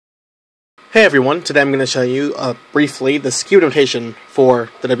Hey everyone, today I'm going to show you briefly the Skewb notation for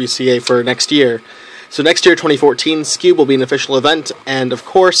the WCA for next year. So next year, 2014, Skewb will be an official event, and of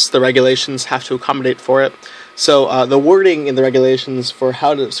course the regulations have to accommodate for it. So the wording in the regulations for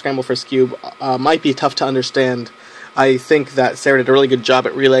how to scramble for Skewb might be tough to understand. I think that Sarah did a really good job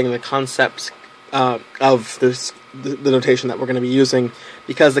at relaying the concepts of the notation that we're going to be using,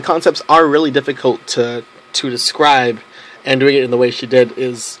 because the concepts are really difficult to describe, and doing it in the way she did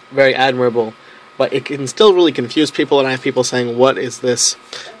is very admirable, but it can still really confuse people, and I have people saying, what is this?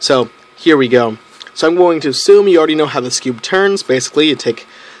 So here we go. So I'm going to assume you already know how the Skewb turns. Basically, you take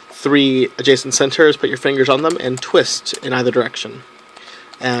 3 adjacent centers, put your fingers on them, and twist in either direction.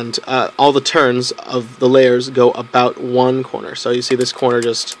 And all the turns of the layers go about one corner. So you see this corner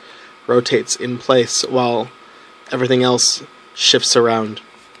just rotates in place while everything else shifts around.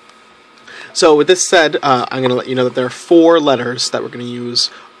 So with this said, I'm going to let you know that there are 4 letters that we're going to use: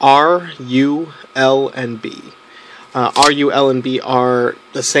 R, U, L, and B. R, U, L, and B are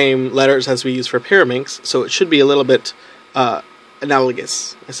the same letters as we use for pyraminx, so it should be a little bit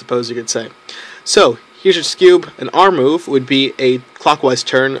analogous, I suppose you could say. So here's your Skewb. An R move would be a clockwise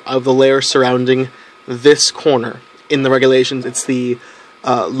turn of the layer surrounding this corner. In the regulations, it's the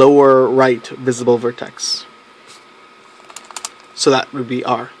lower right visible vertex. So that would be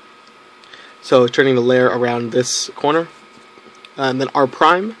R. So turning the layer around this corner. And then R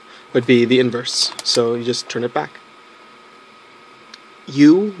prime would be the inverse. So you just turn it back.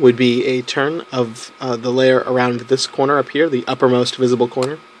 U would be a turn of the layer around this corner up here, the uppermost visible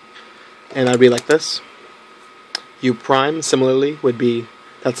corner. And that would be like this. U prime, similarly, would be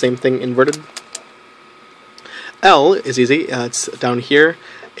that same thing inverted. L is easy. It's down here,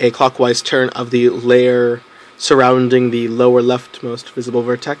 a clockwise turn of the layer surrounding the lower leftmost visible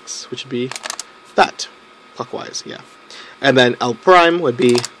vertex, which would be that, clockwise, yeah. And then L prime would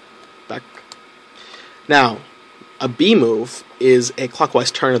be back. Now, a B move is a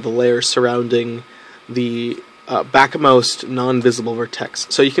clockwise turn of the layer surrounding the backmost non-visible vertex.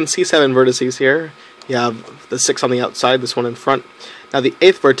 So you can see 7 vertices here. You have the 6 on the outside, this one in front. Now the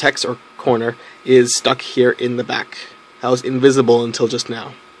 8th vertex, or corner, is stuck here in the back. That was invisible until just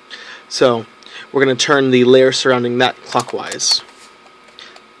now. So we're going to turn the layer surrounding that clockwise.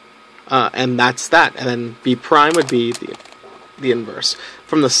 And that's that. And then B prime would be the inverse.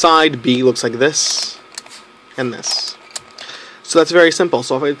 From the side, B looks like this, and this. So that's very simple.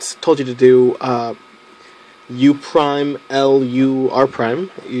 So if I told you to do U prime, L, U, R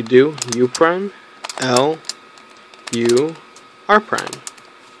prime, you do U prime, L, U, R prime.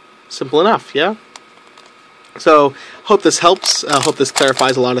 Simple enough, yeah? So, hope this helps. Hope this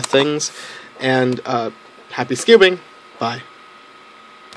clarifies a lot of things. And happy skewbing. Bye.